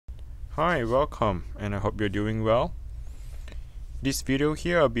Hi, welcome, and I hope you're doing well. This video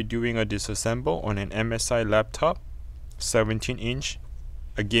here I'll be doing a disassemble on an MSI laptop, 17-inch,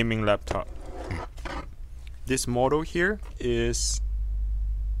 a gaming laptop. This model here is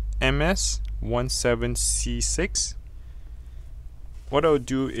MS17C6. What I'll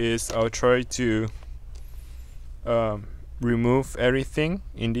do is I'll try to remove everything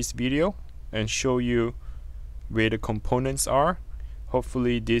in this video and show you where the components are.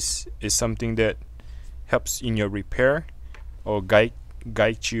 Hopefully this is something that helps in your repair or guide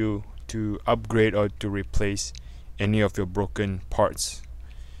you to upgrade or to replace any of your broken parts.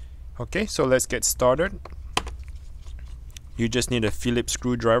 Okay, so let's get started. You just need a Phillips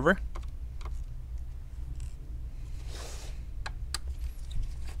screwdriver.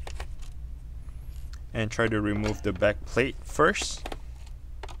 And try to remove the back plate first.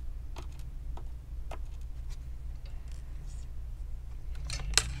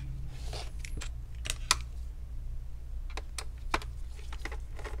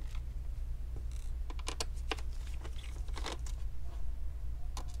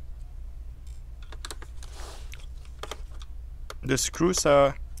 The screws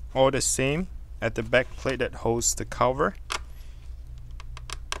are all the same at the back plate that holds the cover.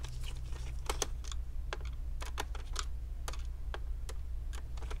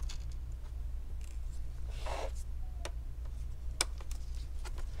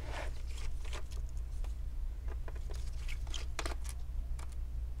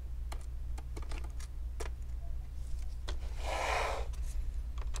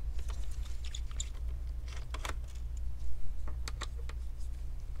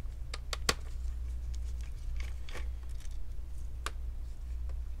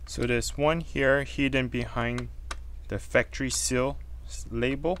 So there's one here hidden behind the factory seal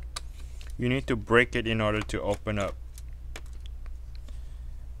label. You need to break it in order to open up.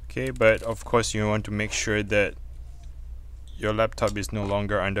 Okay, but of course you want to make sure that your laptop is no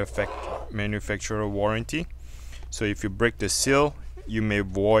longer under manufacturer warranty. So if you break the seal, you may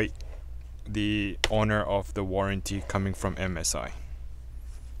void the honor of the warranty coming from MSI.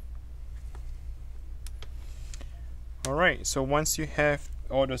 Alright, so once you have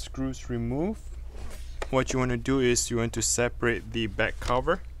all the screws removed, what you want to do is you want to separate the back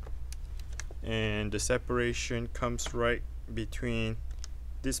cover, and the separation comes right between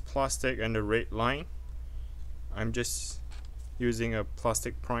this plastic and the red line. I'm just using a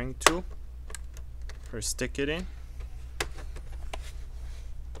plastic prying tool to stick it in.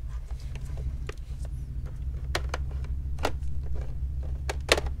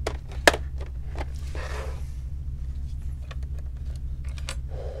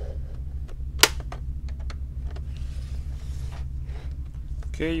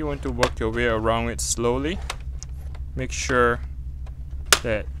 Okay, you want to work your way around it slowly. Make sure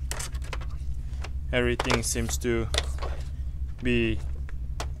that everything seems to be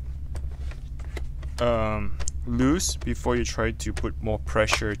loose before you try to put more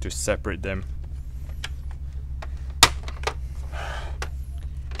pressure to separate them.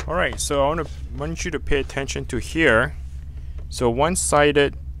 Alright, so I want you to pay attention to here. So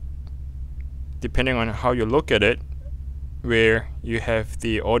one-sided, depending on how you look at it, where you have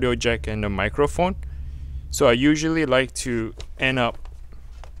the audio jack and the microphone. So I usually like to end up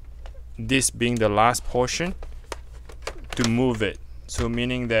this being the last portion to move it. So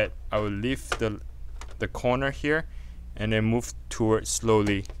meaning that I will leave the corner here and then move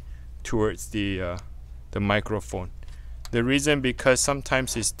slowly towards the microphone. The reason because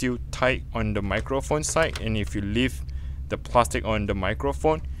sometimes it's still tight on the microphone side, and if you leave the plastic on the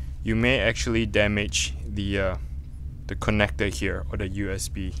microphone, you may actually damage the connector here, or the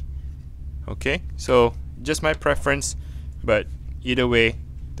USB. Okay, so just my preference, but either way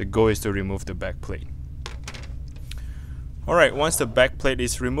the goal is to remove the back plate. Alright, once the back plate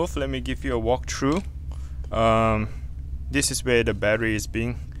is removed, let me give you a walkthrough. This is where the battery is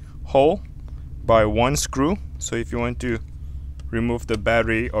being held by one screw. So if you want to remove the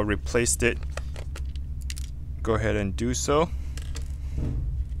battery or replace it, go ahead and do so.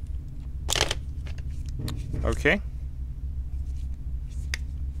 Okay,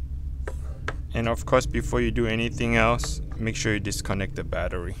 and of course before you do anything else, make sure you disconnect the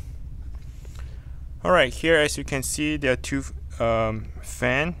battery. Alright, here as you can see there are two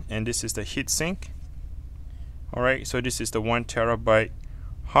fan, and this is the heatsink. Alright, so this is the 1 terabyte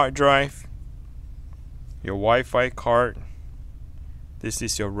hard drive, your Wi-Fi card, this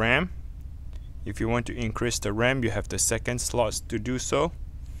is your RAM. If you want to increase the RAM, you have the second slots to do so,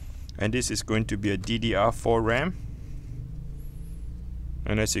 and this is going to be a DDR4 RAM.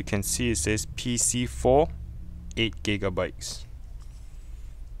 And as you can see, it says PC4 8 gigabytes.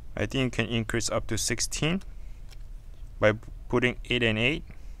 I think you can increase up to 16 by putting 8 and 8,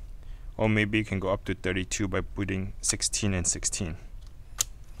 or maybe you can go up to 32 by putting 16 and 16.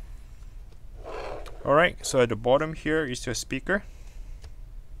 Alright, so at the bottom here is your speaker.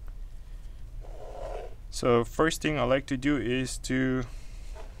 So first thing I like to do is to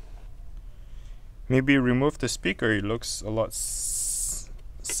maybe remove the speaker. It looks a lot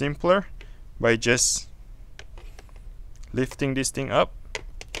simpler by just lifting this thing up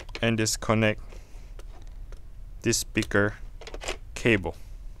and disconnect this speaker cable.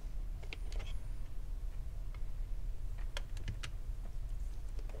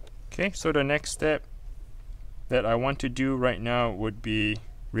 Okay, so the next step that I want to do right now would be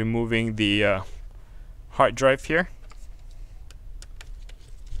removing the hard drive here.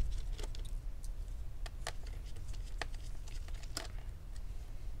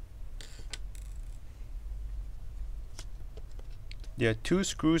 There are two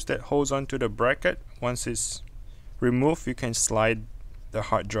screws that holds onto the bracket. Once it's removed, you can slide the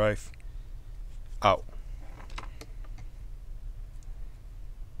hard drive out.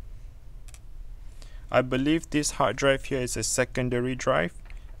 I believe this hard drive here is a secondary drive.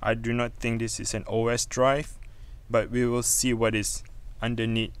 I do not think this is an OS drive, but we will see what is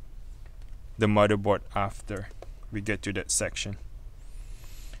underneath the motherboard after we get to that section.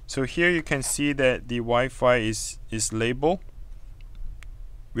 So here you can see that the Wi-Fi is labeled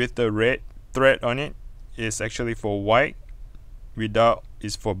with the red thread on it. Is actually for white, without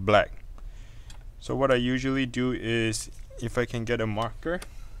is for black. So what I usually do is, if I can get a marker,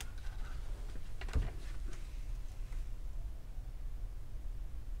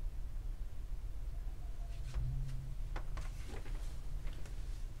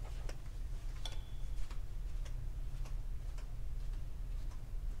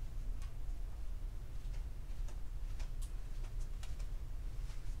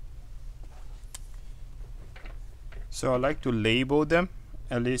 so I like to label them,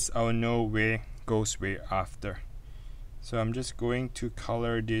 at least I'll know where goes where after. So I'm just going to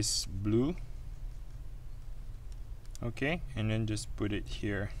color this blue, okay, and then just put it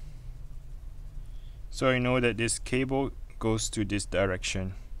here, so I know that this cable goes to this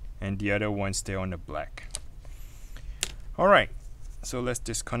direction and the other ones stay on the black. Alright, so let's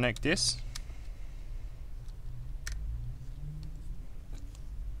disconnect this.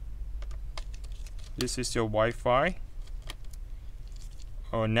 This is your Wi-Fi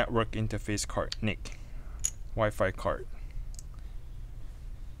or network interface card, NIC, Wi-Fi card.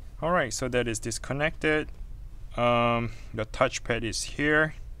 Alright, so that is disconnected. The touchpad is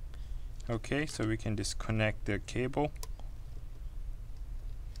here. Okay, so we can disconnect the cable.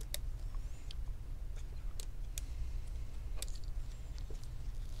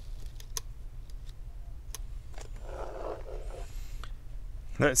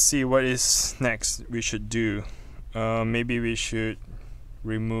 Let's see what is next we should do. Maybe we should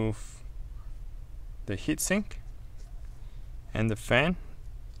remove the heatsink and the fan.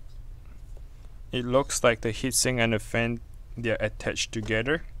 It looks like the heatsink and the fan, they are attached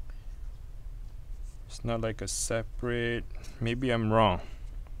together. It's not like a separate, maybe I'm wrong,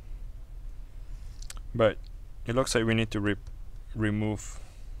 but it looks like we need to remove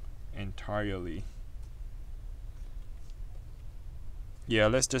entirely. Yeah,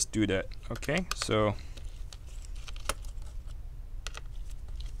 let's just do that. Okay, so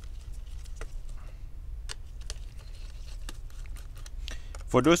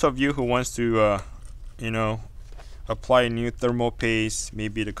for those of you who wants to apply a new thermal paste,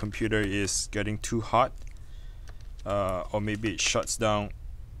 maybe the computer is getting too hot, or maybe it shuts down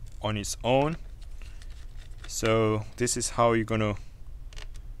on its own. So this is how you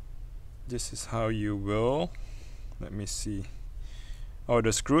will, let me see. Oh,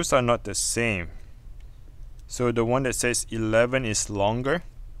 the screws are not the same. So the one that says 11 is longer.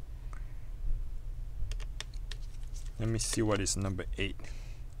 Let me see what is number 8.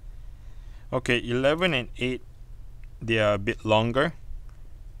 Okay, 11 and 8, they are a bit longer.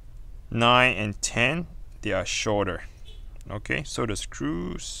 9 and 10, they are shorter. Okay, so the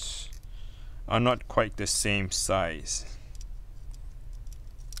screws are not quite the same size.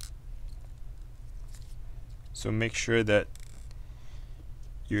 So make sure that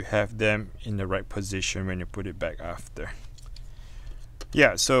you have them in the right position when you put it back after.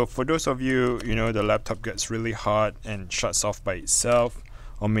 Yeah, so for those of you, the laptop gets really hot and shuts off by itself,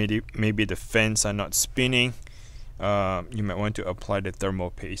 or maybe the fans are not spinning, you might want to apply the thermal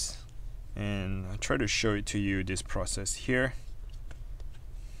paste. And I'll try to show it to you, this process here.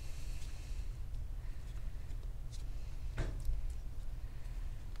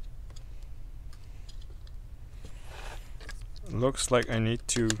 looks like I need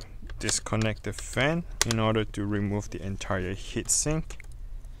to disconnect the fan in order to remove the entire heatsink.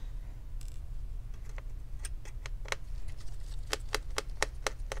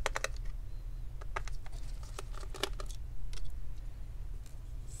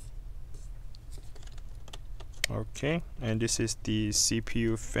 Okay, and this is the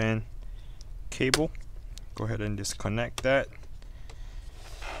CPU fan cable. Go ahead and disconnect that.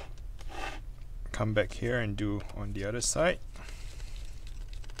 Come back here and do on the other side.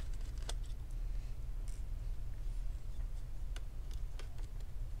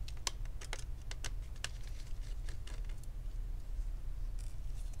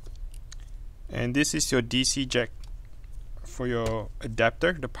 And this is your DC jack for your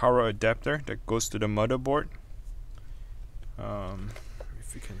adapter, the power adapter that goes to the motherboard.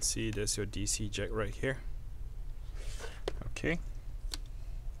 If you can see, there's your DC jack right here. Okay.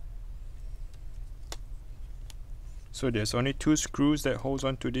 So there's only 2 screws that holds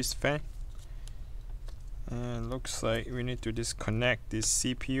onto this fan. And looks like we need to disconnect this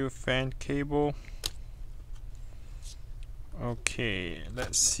CPU fan cable. Okay,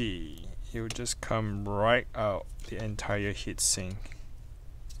 let's see. It will just come right out the entire heatsink.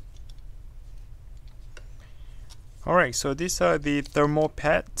 Alright, so these are the thermal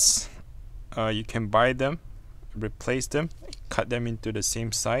pads. You can buy them, replace them, cut them into the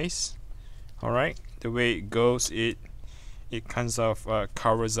same size. Alright, the way it goes, it kind of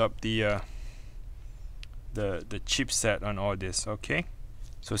covers up the chipset on all this. Okay,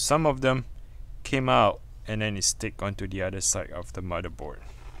 so some of them came out and then it stick onto the other side of the motherboard.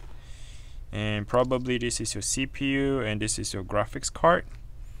 And probably this is your CPU and this is your graphics card.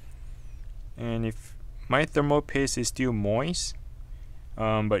 And if my thermal paste is still moist,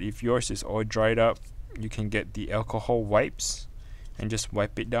 but if yours is all dried up, you can get the alcohol wipes and just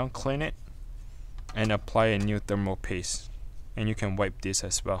wipe it down, clean it, and apply a new thermal paste. And you can wipe this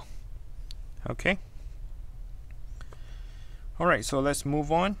as well. Okay. Alright, so let's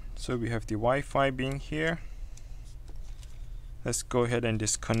move on. So we have the Wi-Fi being here. Let's go ahead and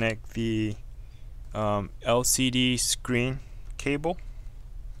disconnect the LCD screen cable.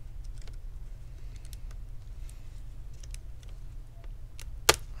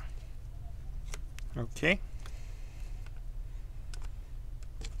 Okay.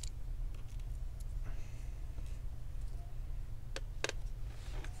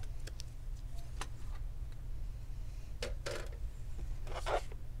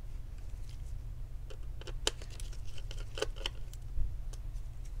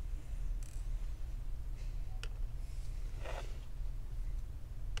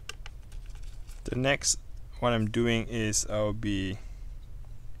 The next, what I'm doing is I'll be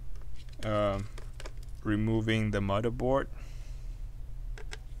removing the motherboard.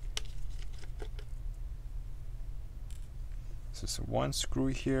 So it's 1 screw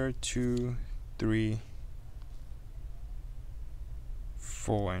here, 2, 3,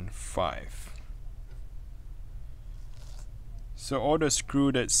 4, and 5. So all the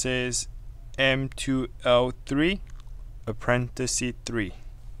screw that says M.2 L3 parenthesis 3.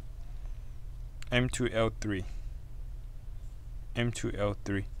 M.2 L3. M.2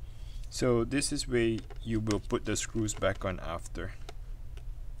 L3. So this is where you will put the screws back on after.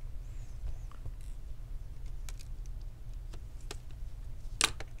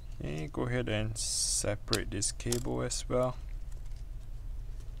 Okay, go ahead and separate this cable as well.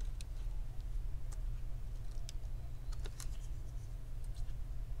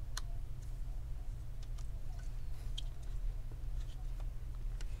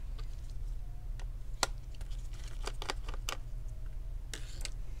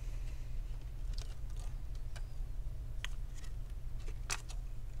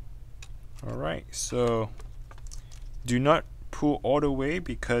 Alright, so do not pull all the way,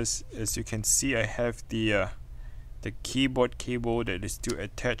 because as you can see, I have the keyboard cable that is still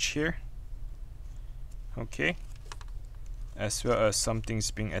attached here. Okay, as well as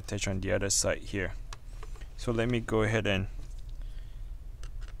something's being attached on the other side here. So let me go ahead and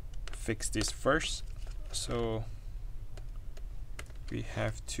fix this first. So we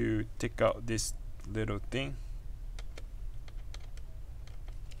have to take out this little thing.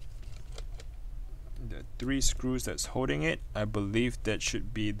 The 3 screws that's holding it, I believe that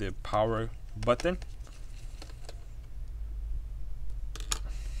should be the power button.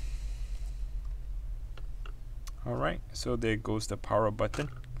 Alright, so there goes the power button.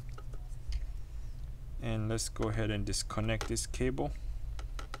 And let's go ahead and disconnect this cable.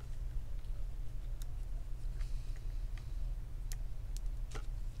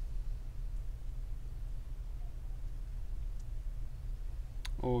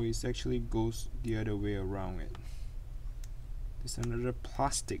 Oh, it actually goes the other way around it. There's another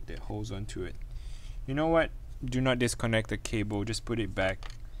plastic that holds onto it. You know what? Do not disconnect the cable, just put it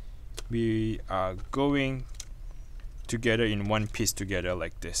back. We are going together in one piece together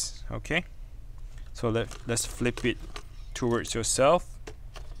like this. Okay, so let's flip it towards yourself,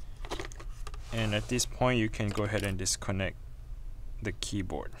 and at this point you can go ahead and disconnect the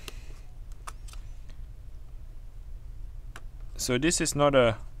keyboard. So this is not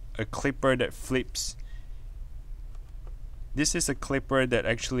a clipper that flips. This is a clipper that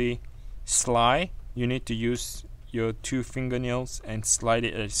actually slide. You need to use your 2 fingernails and slide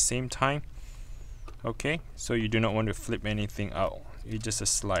it at the same time. Okay, so you do not want to flip anything out. It's just a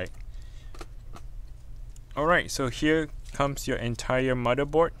slide. Alright, so here comes your entire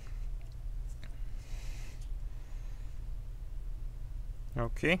motherboard.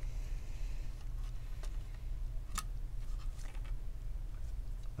 Okay.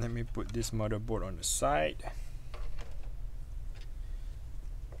 Let me put this motherboard on the side.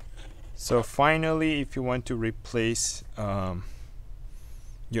 So finally, if you want to replace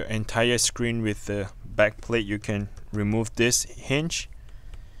your entire screen with the back plate, you can remove this hinge.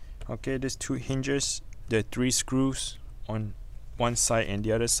 Okay, there's 2 hinges. There are 3 screws on one side and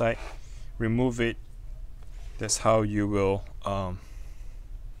the other side. Remove it. That's how you will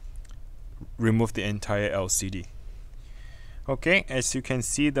remove the entire LCD. Okay, as you can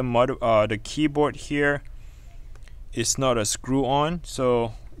see, the keyboard here is not a screw-on,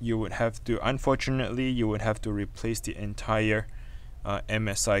 so you would have to, unfortunately, you would have to replace the entire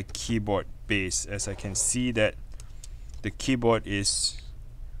MSI keyboard base. As I can see that the keyboard is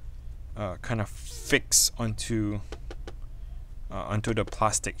kind of fixed onto the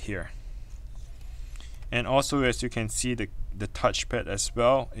plastic here, and also as you can see the touchpad as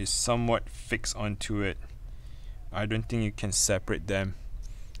well is somewhat fixed onto it. I don't think you can separate them.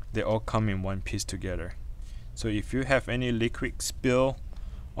 They all come in one piece together. So if you have any liquid spill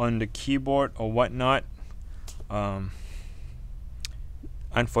on the keyboard or whatnot,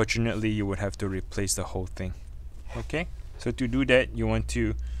 unfortunately you would have to replace the whole thing. Okay, so to do that, you want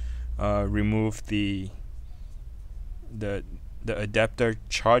to remove the adapter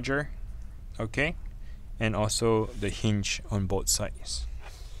charger, okay, and also the hinge on both sides.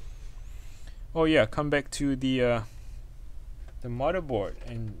 Oh yeah, come back to the motherboard,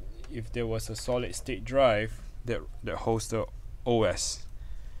 and if there was a solid state drive that holds the OS,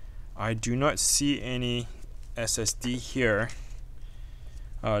 I do not see any SSD here.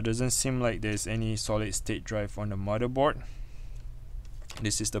 Doesn't seem like there's any solid state drive on the motherboard.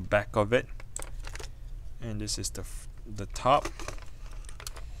 This is the back of it, and this is the top.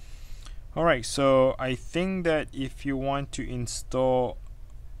 Alright, so I think that if you want to install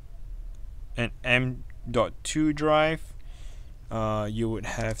an M.2 drive, you would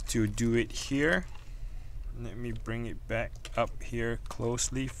have to do it here. Let me bring it back up here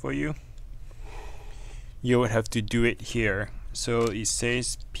closely for you. You would have to do it here. So it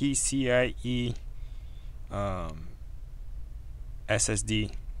says PCIe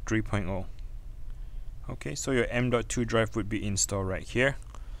SSD 3.0. Okay, so your M.2 drive would be installed right here.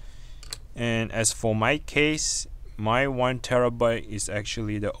 And as for my case, my 1 terabyte is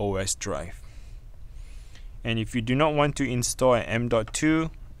actually the OS drive. And if you do not want to install an M.2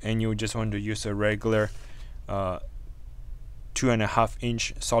 and you just want to use a regular 2.5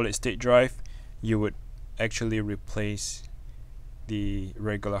 inch solid state drive, you would actually replace the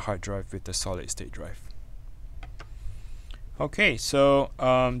regular hard drive with the solid state drive. Okay, so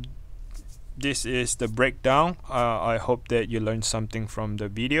this is the breakdown. I hope that you learned something from the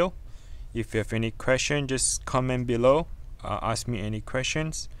video. If you have any question, just comment below. Ask me any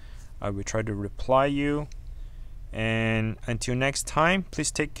questions. I will try to reply you. And until next time,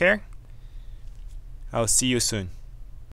 please take care. I'll see you soon.